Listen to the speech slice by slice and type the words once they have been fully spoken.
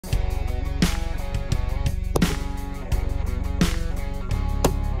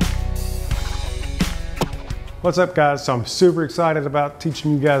What's up guys? So I'm super excited about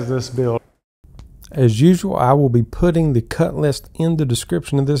teaching you guys this build. As usual, I will be putting the cut list in the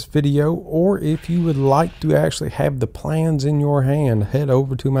description of this video, or if you would like to actually have the plans in your hand, head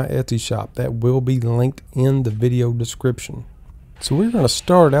over to my Etsy shop. That will be linked in the video description. So we're going to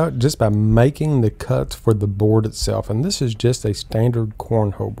start out just by making the cuts for the board itself, and this is just a standard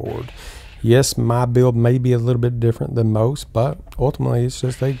cornhole board. Yes, my build may be a little bit different than most, but ultimately it's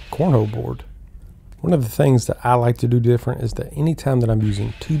just a cornhole board. One of the things that I like to do different is that anytime that I'm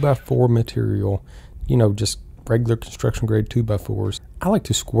using 2x4 material, you know, just regular construction grade 2x4s, I like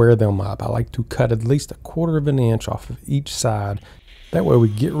to square them up. I like to cut at least 1/4 of an inch off of each side. That way we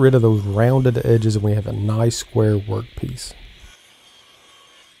get rid of those rounded edges and we have a nice square workpiece.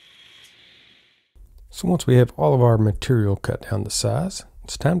 So once we have all of our material cut down to size,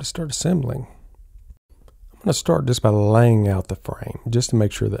 it's time to start assembling. I'm going to start just by laying out the frame, just to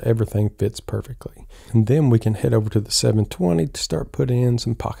make sure that everything fits perfectly. And then we can head over to the 720 to start putting in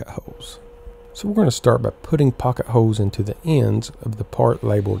some pocket holes. So we're going to start by putting pocket holes into the ends of the part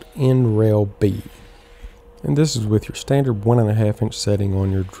labeled end rail B. And this is with your standard 1.5 inch setting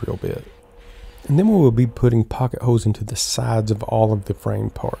on your drill bit. And then we will be putting pocket holes into the sides of all of the frame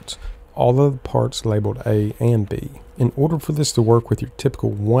parts. All of the parts labeled A and B. In order for this to work with your typical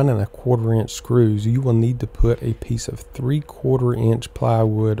 1.25 inch screws, you will need to put a piece of 3/4 inch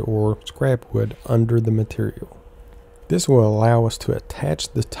plywood or scrap wood under the material. This will allow us to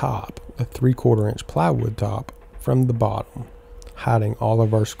attach the top, the 3/4 inch plywood top, from the bottom, hiding all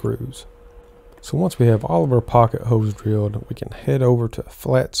of our screws. So once we have all of our pocket holes drilled, we can head over to a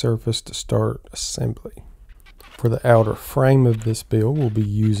flat surface to start assembly. For the outer frame of this build, we'll be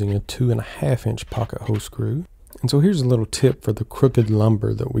using a 2.5 inch pocket hole screw. And so here's a little tip for the crooked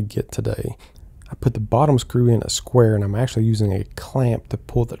lumber that we get today. I put the bottom screw in a square, and I'm actually using a clamp to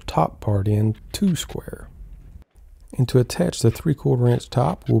pull the top part in to square. And to attach the 3/4 inch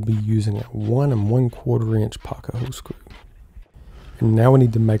top, we'll be using a 1 1/4 inch pocket hole screw. And now we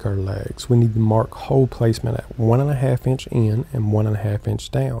need to make our legs. We need to mark hole placement at 1.5 inch in and 1.5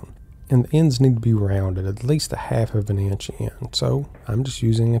 inch down. And the ends need to be rounded at least 1/2 inch in. So I'm just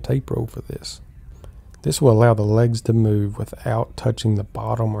using a tape roll for this. This will allow the legs to move without touching the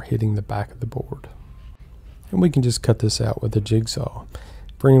bottom or hitting the back of the board. And we can just cut this out with a jigsaw.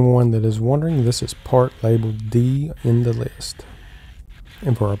 For anyone that is wondering, this is part labeled D in the list.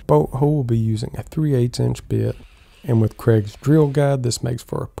 And for our bolt hole, we'll be using a 3/8 inch bit. And with Craig's drill guide, this makes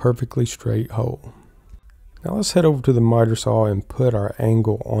for a perfectly straight hole. Now let's head over to the miter saw and put our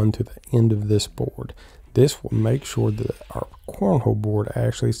angle onto the end of this board. This will make sure that our cornhole board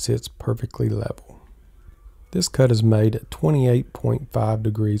actually sits perfectly level. This cut is made at 28.5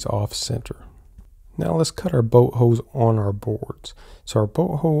 degrees off center. Now let's cut our bolt holes on our boards. So our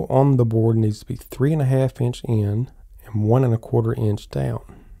bolt hole on the board needs to be 3.5 inch in and 1 1/4 inch down.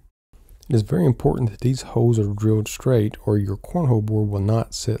 It is very important that these holes are drilled straight, or your cornhole board will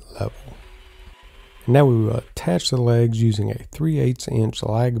not sit level. Now we will attach the legs using a 3/8 inch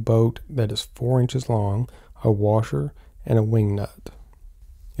lag bolt that is 4 inches long, a washer, and a wing nut.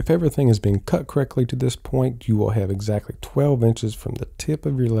 If everything has been cut correctly to this point, you will have exactly 12 inches from the tip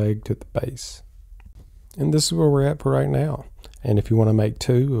of your leg to the base. And this is where we're at for right now. And if you want to make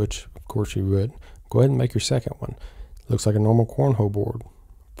two, which of course you would, go ahead and make your second one. Looks like a normal cornhole board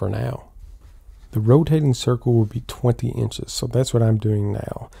for now. The rotating circle will be 20 inches, so that's what I'm doing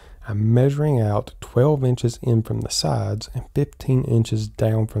now. I'm measuring out 12 inches in from the sides and 15 inches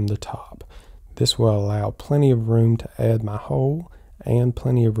down from the top. This will allow plenty of room to add my hole and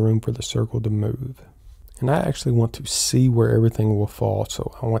plenty of room for the circle to move. And I actually want to see where everything will fall,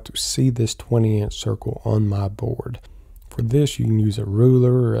 so I want to see this 20-inch circle on my board. For this, you can use a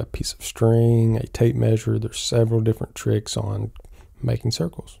ruler, a piece of string, a tape measure. There's several different tricks on making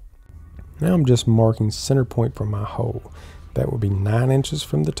circles. Now I'm just marking center point for my hole. That will be 9 inches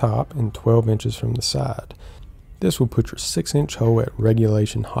from the top and 12 inches from the side. This will put your 6-inch hole at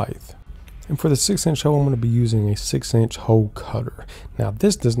regulation height. And for the 6-inch hole, I'm going to be using a 6-inch hole cutter. Now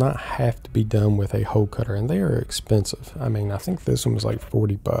this does not have to be done with a hole cutter, and they are expensive. I mean, I think this one was like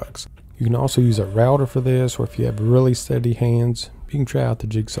 40 bucks. You can also use a router for this, or if you have really steady hands, you can try out the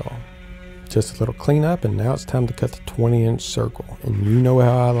jigsaw. Just a little cleanup, and now it's time to cut the 20-inch circle. And you know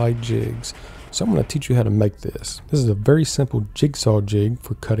how I like jigs, so I'm going to teach you how to make this. This is a very simple jigsaw jig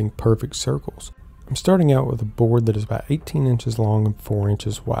for cutting perfect circles. I'm starting out with a board that is about 18 inches long and 4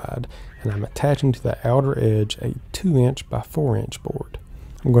 inches wide, and I'm attaching to the outer edge a 2-inch by 4-inch board.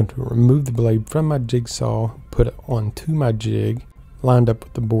 I'm going to remove the blade from my jigsaw, put it onto my jig, lined up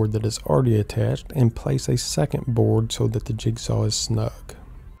with the board that is already attached, and place a second board so that the jigsaw is snug.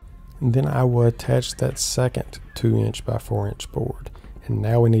 And then I will attach that second 2" by 4" board. And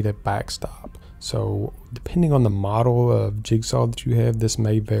now we need a backstop. So depending on the model of jigsaw that you have, this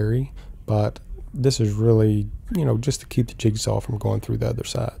may vary, but this is really, just to keep the jigsaw from going through the other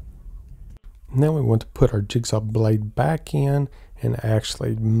side. Now we want to put our jigsaw blade back in and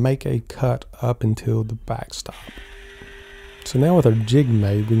actually make a cut up until the backstop. So now with our jig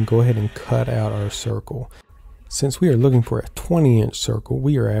made, we can go ahead and cut out our circle. Since we are looking for a 20" circle,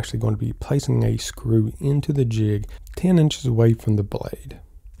 we are actually going to be placing a screw into the jig 10 inches away from the blade.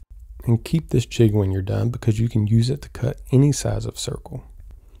 And keep this jig when you're done, because you can use it to cut any size of circle.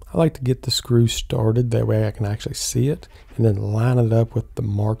 I like to get the screw started, that way I can actually see it, and then line it up with the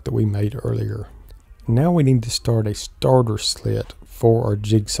mark that we made earlier. Now we need to start a starter slit for our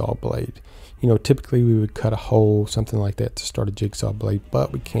jigsaw blade. Typically we would cut a hole, something like that, to start a jigsaw blade,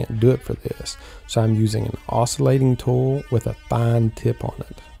 but we can't do it for this. So I'm using an oscillating tool with a fine tip on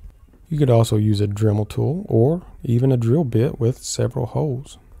it. You could also use a Dremel tool or even a drill bit with several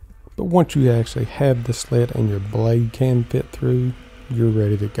holes. But once you actually have the slit and your blade can fit through, you're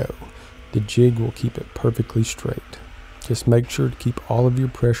ready to go. The jig will keep it perfectly straight. Just make sure to keep all of your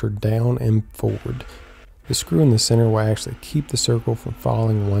pressure down and forward. The screw in the center will actually keep the circle from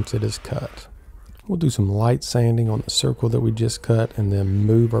falling once it is cut. We'll do some light sanding on the circle that we just cut and then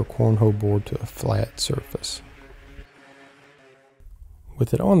move our cornhole board to a flat surface.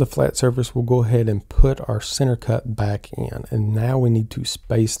 With it on the flat surface, we'll go ahead and put our center cut back in, and now we need to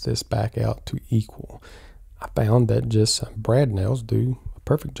space this back out to equal. I found that just some brad nails do a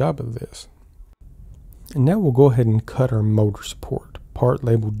perfect job of this. And now we'll go ahead and cut our motor support, part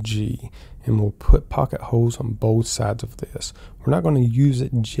labeled G, and we'll put pocket holes on both sides of this. We're not going to use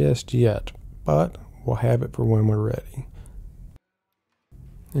it just yet, but we'll have it for when we're ready.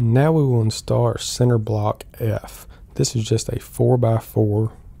 And now we will install our center block F. This is just a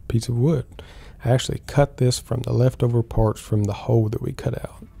 4x4 piece of wood. I actually cut this from the leftover parts from the hole that we cut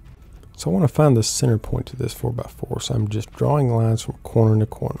out. So I want to find the center point to this 4x4, so I'm just drawing lines from corner to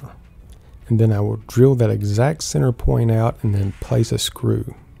corner. And then I will drill that exact center point out and then place a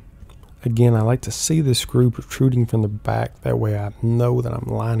screw. Again, I like to see the screw protruding from the back, that way I know that I'm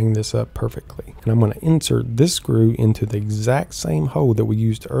lining this up perfectly. And I'm going to insert this screw into the exact same hole that we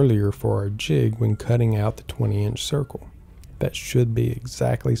used earlier for our jig when cutting out the 20" circle. That should be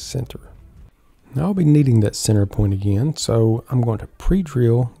exactly center. Now I'll be needing that center point again, so I'm going to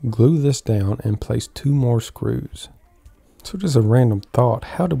pre-drill, glue this down, and place 2 more screws. So just a random thought,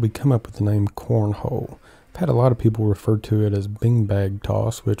 how did we come up with the name Cornhole? I've had a lot of people refer to it as beanbag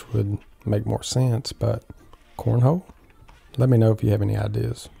toss, which would make more sense, but cornhole? Let me know if you have any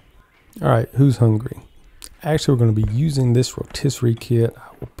ideas. Alright, who's hungry? Actually, we're going to be using this rotisserie kit.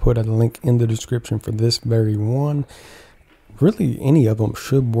 I will put a link in the description for this very one. Really, any of them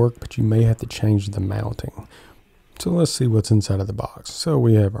should work, but you may have to change the mounting. So let's see what's inside of the box. So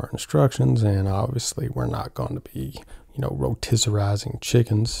we have our instructions, and obviously we're not going to be, rotisserizing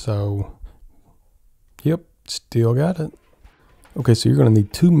chickens, so yep, still got it. Okay, so you're going to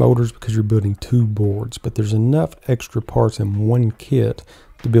need 2 motors because you're building 2 boards, but there's enough extra parts in one kit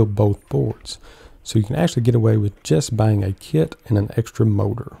to build both boards. So you can actually get away with just buying a kit and an extra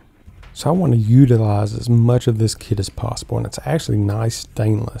motor. So I want to utilize as much of this kit as possible, and it's actually nice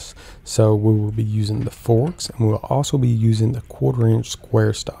stainless. So we will be using the forks, and we'll also be using the 1/4"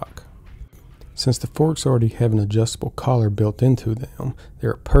 square stock. Since the forks already have an adjustable collar built into them, they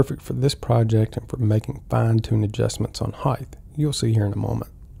are perfect for this project and for making fine-tune adjustments on height. You'll see here in a moment.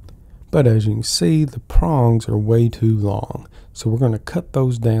 But as you can see, the prongs are way too long, so we're going to cut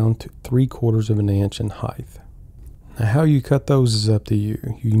those down to 3/4 inch in height. Now how you cut those is up to you.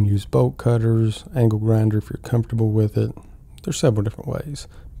 You can use bolt cutters, angle grinder if you're comfortable with it. There's several different ways,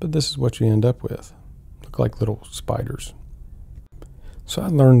 but this is what you end up with. Look like little spiders. So I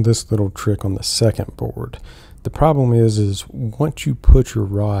learned this little trick on the second board. The problem is once you put your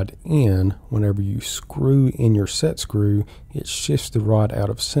rod in, whenever you screw in your set screw, it shifts the rod out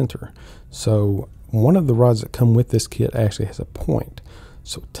of center. So one of the rods that come with this kit actually has a point.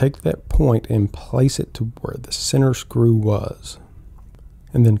 So take that point and place it to where the center screw was.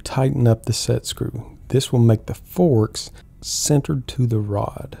 And then tighten up the set screw. This will make the forks centered to the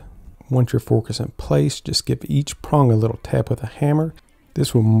rod. Once your fork is in place, just give each prong a little tap with a hammer.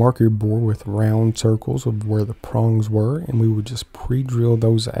 This will mark your board with round circles of where the prongs were, and we would just pre-drill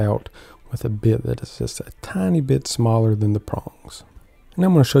those out with a bit that is just a tiny bit smaller than the prongs. And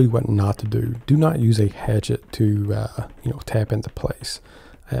I'm going to show you what not to do. Do not use a hatchet to tap into place.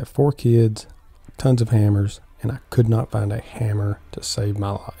 I have 4 kids, tons of hammers, and I could not find a hammer to save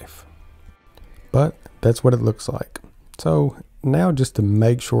my life. But that's what it looks like. So Now just to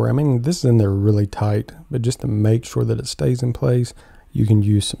make sure, I mean, this is in there really tight, but just to make sure that it stays in place, you can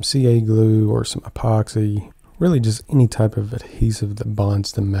use some CA glue or some epoxy, really just any type of adhesive that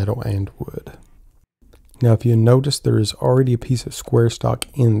bonds to metal and wood. Now, if you notice, there is already a piece of square stock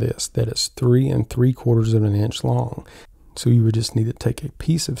in this that is 3 3/4 of an inch long. So you would just need to take a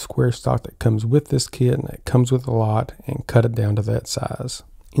piece of square stock that comes with this kit and that comes with a lot and cut it down to that size.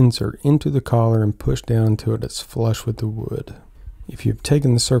 Insert into the collar and push down until it is flush with the wood. If you've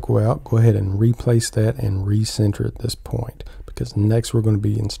taken the circle out, go ahead and replace that and recenter at this point, because next we're going to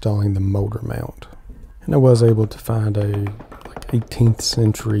be installing the motor mount. And I was able to find a like 18th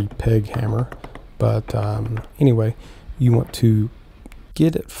century peg hammer, but anyway, you want to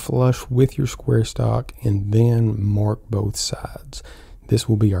get it flush with your square stock and then mark both sides. This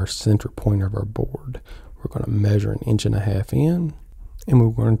will be our center point of our board. We're going to measure 1.5 inches in, and we're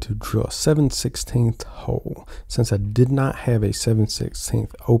going to drill a 7/16 hole. Since I did not have a 7/16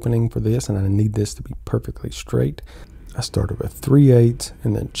 opening for this and I need this to be perfectly straight, I started with 3/8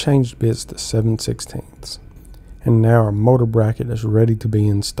 and then changed bits to 7/16. And now our motor bracket is ready to be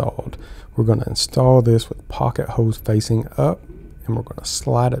installed. We're going to install this with pocket holes facing up, and we're going to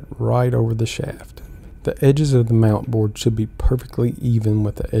slide it right over the shaft. The edges of the mount board should be perfectly even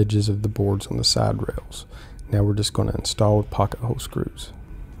with the edges of the boards on the side rails. Now we're just going to install with pocket hole screws.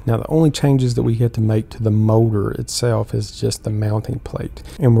 Now the only changes that we have to make to the motor itself is just the mounting plate,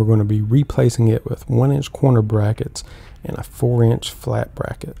 and we're going to be replacing it with 1-inch corner brackets and a 4-inch flat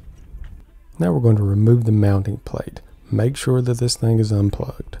bracket. Now we're going to remove the mounting plate. Make sure that this thing is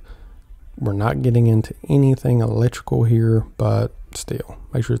unplugged. We're not getting into anything electrical here, but still,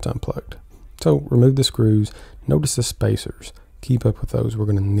 make sure it's unplugged. So remove the screws. Notice the spacers. Keep up with those. We're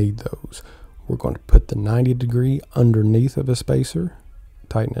going to need those. We're going to put the 90° underneath of a spacer,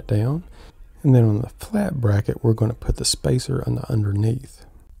 tighten it down, and then on the flat bracket, we're going to put the spacer on the underneath.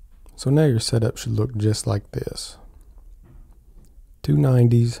 So now your setup should look just like this. 2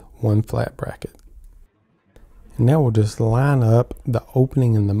 90s, 1 flat bracket. And now we'll just line up the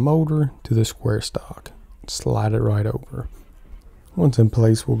opening in the motor to the square stock. Slide it right over. Once in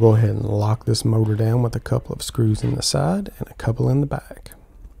place, we'll go ahead and lock this motor down with a couple of screws in the side and a couple in the back.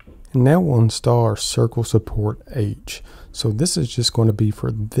 And now we'll install our circle support H. So this is just going to be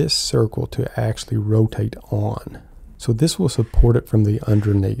for this circle to actually rotate on. So this will support it from the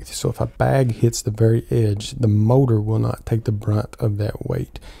underneath. So if a bag hits the very edge, the motor will not take the brunt of that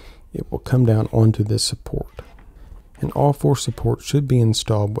weight. It will come down onto this support. And all 4 supports should be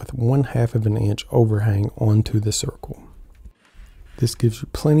installed with 1/2 of an inch overhang onto the circle. This gives you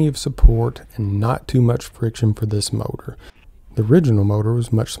plenty of support and not too much friction for this motor. The original motor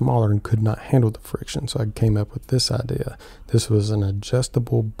was much smaller and could not handle the friction, so I came up with this idea. This was an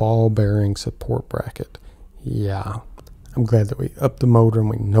adjustable ball bearing support bracket. Yeah, I'm glad that we upped the motor and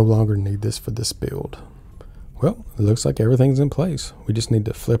we no longer need this for this build. Well, it looks like everything's in place. We just need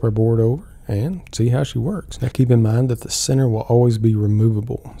to flip our board over and see how she works. Now keep in mind that the center will always be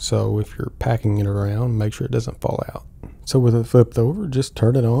removable, so if you're packing it around, make sure it doesn't fall out. So with it flipped over, just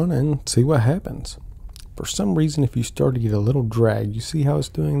turn it on and see what happens. For some reason, if you start to get a little drag, you see how it's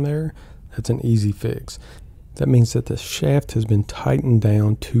doing there? That's an easy fix. That means that the shaft has been tightened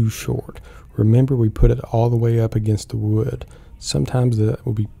down too short. Remember, we put it all the way up against the wood. Sometimes that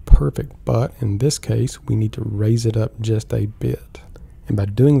will be perfect, but in this case, we need to raise it up just a bit. And by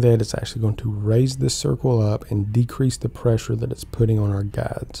doing that, it's actually going to raise this circle up and decrease the pressure that it's putting on our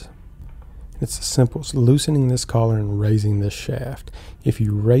guides. It's as simple as loosening this collar and raising this shaft. If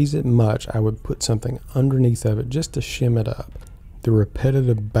you raise it much, I would put something underneath of it just to shim it up. The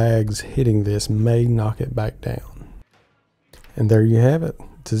repetitive bags hitting this may knock it back down. And there you have it.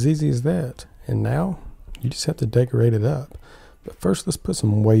 It's as easy as that. And now you just have to decorate it up. But first, let's put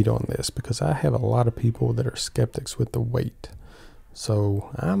some weight on this, because I have a lot of people that are skeptics with the weight. So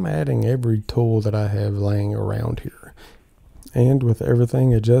I'm adding every tool that I have laying around here. And with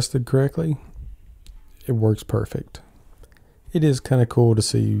everything adjusted correctly, it works perfect. It is kind of cool to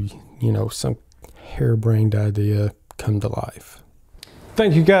see, you know, some harebrained idea come to life.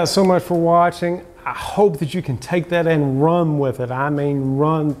 Thank you guys so much for watching. I hope that you can take that and run with it. I mean,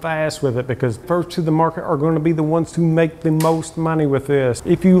 run fast with it, because first to the market are going to be the ones who make the most money with this.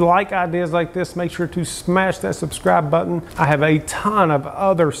 If you like ideas like this, make sure to smash that subscribe button. I have a ton of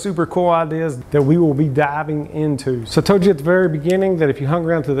other super cool ideas that we will be diving into. So I told you at the very beginning that if you hung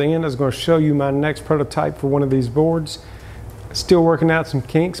around to the end, I was going to show you my next prototype for one of these boards. Still working out some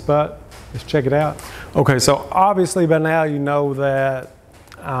kinks, but let's check it out. Okay, so obviously by now you know that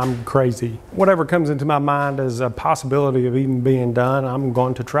I'm crazy. Whatever comes into my mind as a possibility of even being done, I'm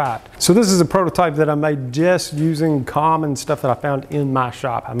going to try it. So this is a prototype that I made just using common stuff that I found in my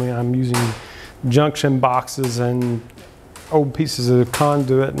shop. I mean, I'm using junction boxes and old pieces of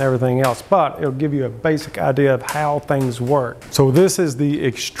conduit and everything else, but it'll give you a basic idea of how things work. So this is the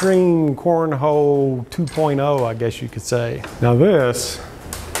Extreme Cornhole 2.0, I guess you could say. Now this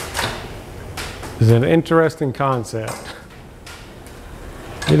is an interesting concept.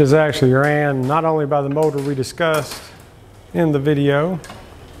 It is actually ran not only by the motor we discussed in the video,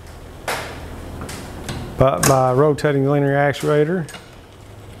 but by a rotating linear actuator.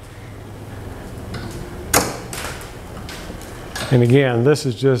 And again, this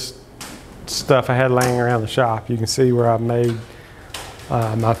is just stuff I had laying around the shop. You can see where I've made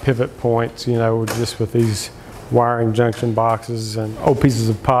my pivot points, you know, just with these wiring junction boxes and old pieces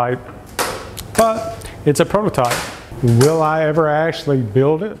of pipe. But it's a prototype. Will I ever actually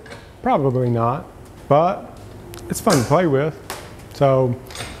build it? Probably not, but it's fun to play with. So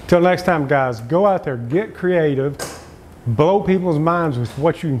till next time, guys, go out there, get creative, blow people's minds with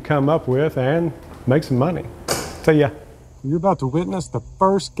what you can come up with, and make some money. See ya. You're about to witness the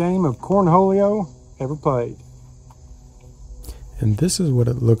first game of Cornholio ever played. And this is what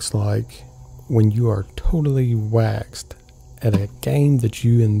it looks like when you are totally waxed at a game that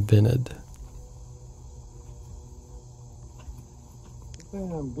you invented.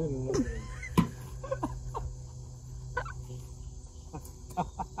 I'm good at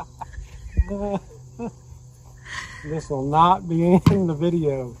it. This will not be in the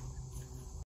video.